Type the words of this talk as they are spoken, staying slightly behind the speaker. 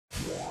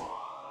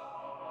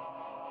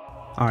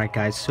Alright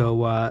guys,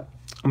 so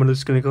I'm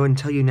just going to go ahead and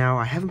tell you now,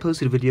 I haven't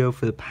posted a video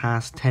for the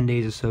past 10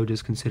 days or so,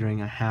 just considering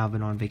I have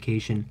been on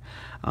vacation,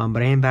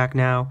 but I am back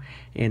now,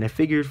 and I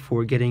figured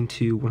for getting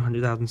to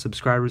 100,000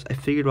 subscribers, I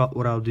figured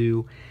what I'll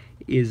do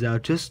is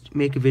just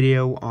make a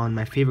video on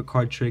my favorite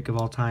card trick of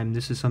all time.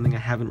 This is something I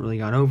haven't really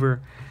gone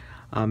over,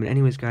 and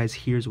anyways guys,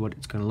 here's what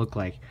it's going to look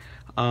like.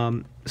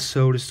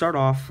 So to start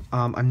off,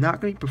 I'm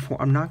not going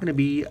to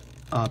be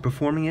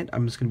performing it.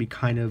 I'm just going to be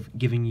kind of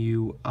giving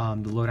you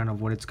the lowdown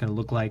of what it's going to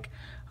look like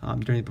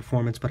during the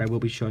performance, but I will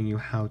be showing you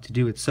how to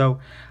do it.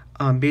 So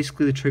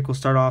basically the trick will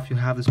start off, you'll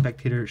have the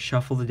spectator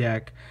shuffle the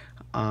deck,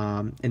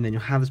 and then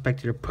you'll have the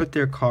spectator put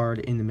their card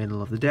in the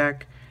middle of the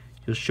deck.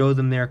 You'll show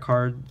them their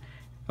card,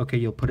 okay,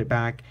 you'll put it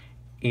back,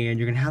 and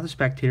you're going to have the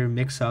spectator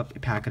mix up a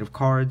packet of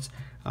cards.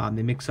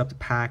 They mix up the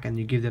pack and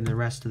you give them the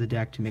rest of the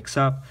deck to mix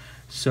up.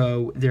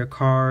 So their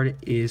card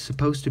is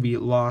supposed to be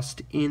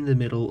lost in the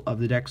middle of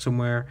the deck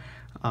somewhere.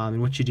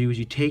 And what you do is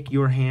you take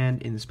your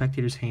hand in the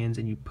spectator's hands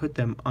and you put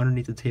them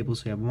underneath the table.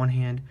 So you have one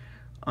hand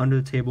under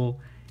the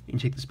table, and you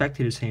take the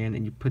spectator's hand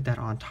and you put that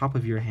on top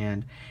of your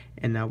hand.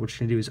 And now what you're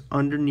going to do is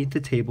underneath the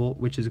table,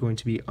 which is going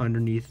to be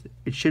underneath,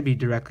 it should be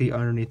directly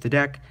underneath the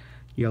deck,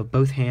 you have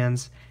both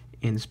hands,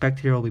 and the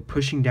spectator will be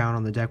pushing down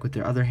on the deck with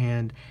their other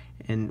hand.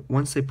 And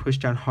once they push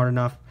down hard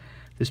enough,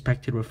 the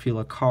spectator will feel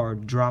a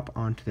card drop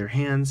onto their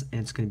hands,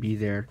 and it's going to be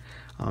their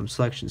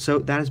selection. So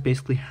that is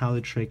basically how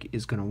the trick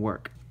is going to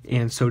work.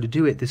 And so to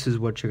do it, this is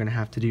what you're going to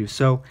have to do.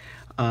 So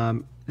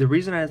the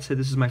reason I said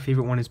this is my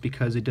favorite one is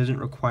because it doesn't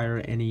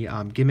require any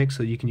gimmicks,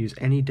 so you can use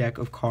any deck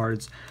of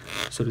cards.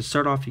 So to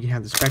start off, you can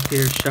have the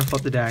spectator shuffle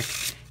up the deck,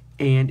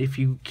 and if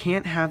you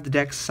can't have the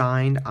deck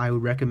signed, I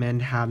would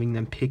recommend having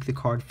them pick the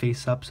card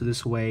face up, so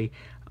this way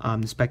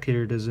the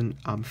spectator doesn't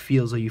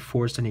feel as though you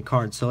forced any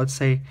cards. So let's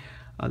say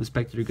the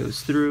spectator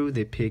goes through,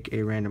 they pick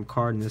a random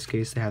card, in this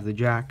case they have the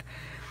jack.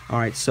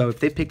 Alright, so if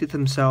they picked it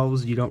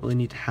themselves, you don't really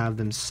need to have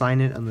them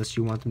sign it unless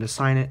you want them to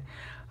sign it.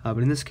 But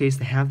in this case,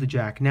 they have the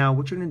jack. Now,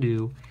 what you're going to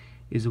do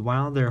is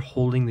while they're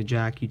holding the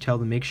jack, you tell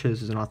them make sure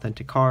this is an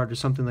authentic card or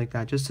something like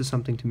that, just as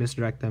something to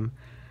misdirect them.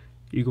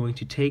 You're going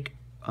to take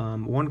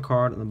one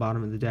card on the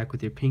bottom of the deck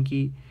with your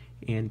pinky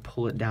and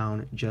pull it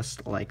down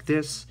just like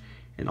this.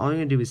 And all you're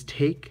going to do is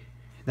take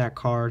that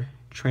card,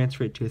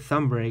 transfer it to a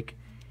thumb break,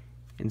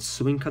 and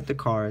swing cut the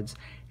cards.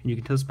 And you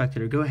can tell the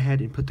spectator, go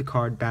ahead and put the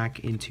card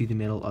back into the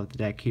middle of the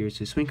deck here.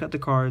 So swing cut the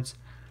cards,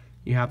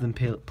 you have them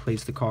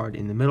place the card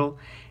in the middle,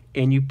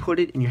 and you put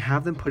it, and you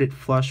have them put it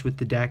flush with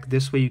the deck.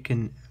 This way you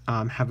can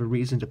have a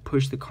reason to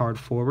push the card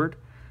forward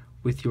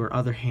with your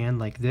other hand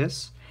like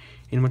this.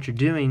 And what you're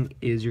doing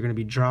is you're going to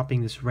be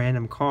dropping this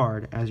random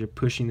card as you're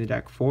pushing the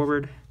deck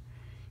forward.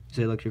 You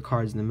say, look, your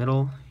card's in the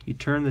middle. You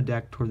turn the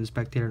deck toward the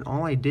spectator, and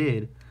all I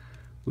did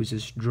was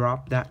just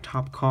drop that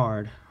top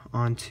card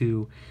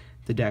onto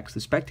the deck. So the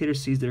spectator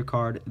sees their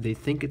card, they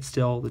think it's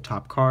still the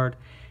top card,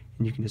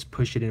 and you can just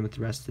push it in with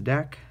the rest of the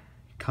deck,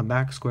 come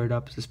back, square it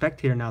up. So the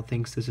spectator now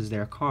thinks this is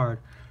their card,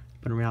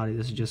 but in reality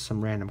this is just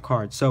some random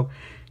card. So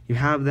you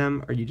have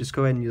them, or you just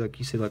go ahead and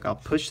you say, look, I'll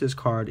push this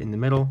card in the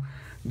middle,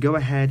 go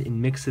ahead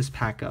and mix this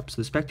pack up.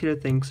 So the spectator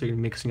thinks they're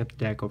mixing up the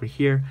deck over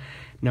here.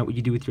 Now what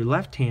you do with your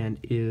left hand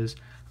is,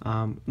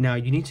 now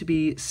you need to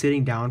be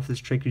sitting down for this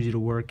trick usually to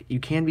work.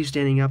 You can be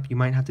standing up, you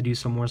might have to do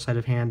some more sleight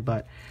of hand,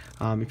 but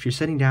if you're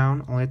sitting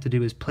down, all you have to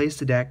do is place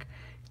the deck,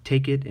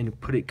 take it and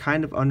put it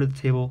kind of under the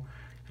table,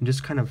 and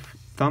just kind of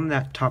thumb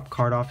that top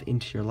card off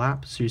into your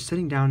lap. So you're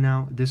sitting down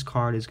now, this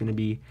card is going to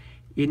be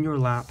in your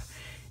lap,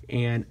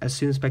 and as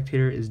soon as the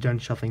spectator is done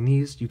shuffling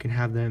these, you can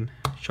have them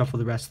shuffle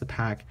the rest of the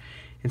pack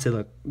and say,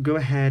 look, go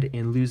ahead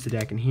and lose the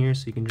deck in here.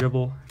 So you can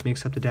dribble,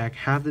 mix up the deck,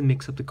 have them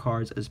mix up the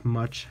cards as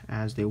much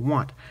as they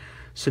want.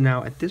 So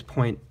now at this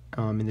point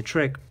in the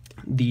trick,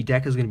 the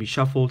deck is going to be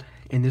shuffled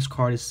and this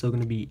card is still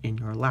going to be in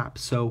your lap.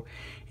 So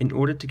in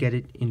order to get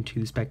it into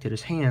the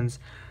spectator's hands,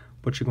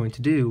 what you're going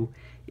to do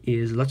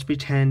is, let's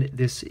pretend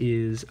this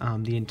is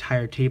the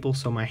entire table.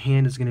 So my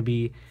hand is going to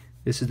be,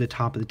 this is the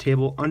top of the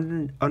table.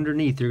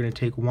 Underneath, you're going to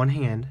take one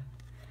hand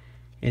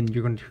and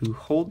you're going to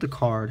hold the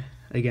card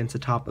against the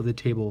top of the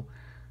table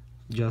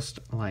just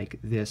like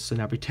this. So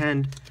now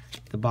pretend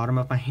the bottom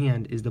of my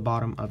hand is the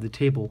bottom of the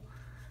table,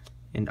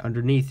 and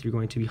underneath you're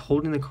going to be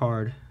holding the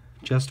card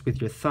just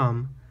with your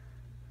thumb,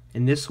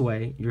 and this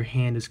way your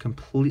hand is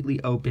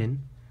completely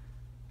open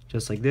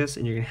just like this,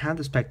 and you're going to have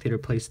the spectator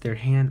place their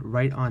hand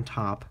right on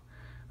top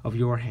of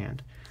your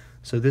hand.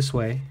 So this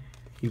way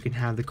you can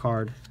have the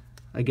card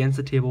against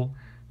the table.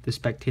 The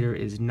spectator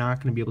is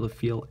not going to be able to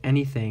feel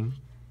anything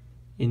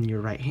in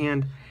your right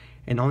hand,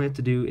 and all you have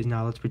to do is,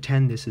 now let's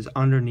pretend this is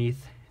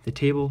underneath the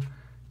table.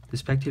 The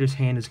spectator's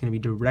hand is going to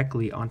be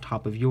directly on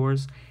top of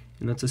yours,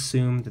 and let's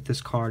assume that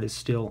this card is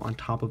still on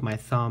top of my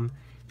thumb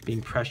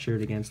being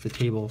pressured against the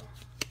table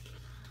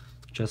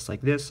just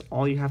like this.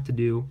 All you have to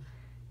do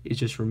is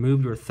just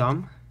remove your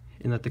thumb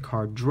and let the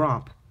card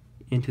drop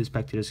into the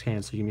spectator's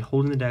hand. So you're going to be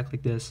holding the deck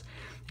like this,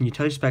 and you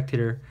tell your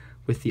spectator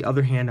with the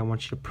other hand, I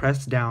want you to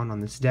press down on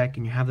this deck,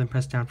 and you have them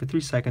press down for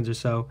 3 seconds or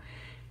so.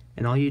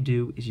 and all you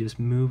do is you just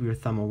move your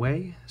thumb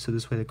away, so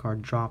this way the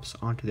card drops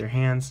onto their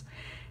hands.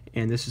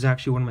 And this is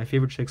actually one of my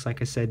favorite tricks,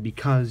 like I said,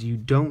 because you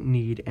don't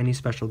need any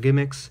special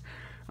gimmicks.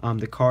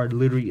 The card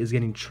literally is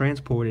getting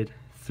transported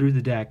through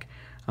the deck,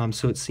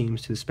 so it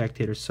seems to the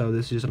spectator. So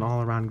this is just an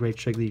all-around great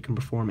trick that you can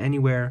perform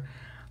anywhere,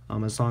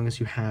 as long as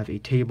you have a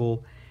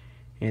table.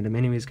 And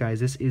anyways guys,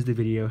 this is the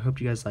video. Hope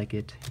you guys like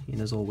it,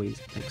 and as always,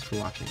 thanks for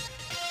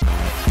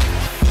watching.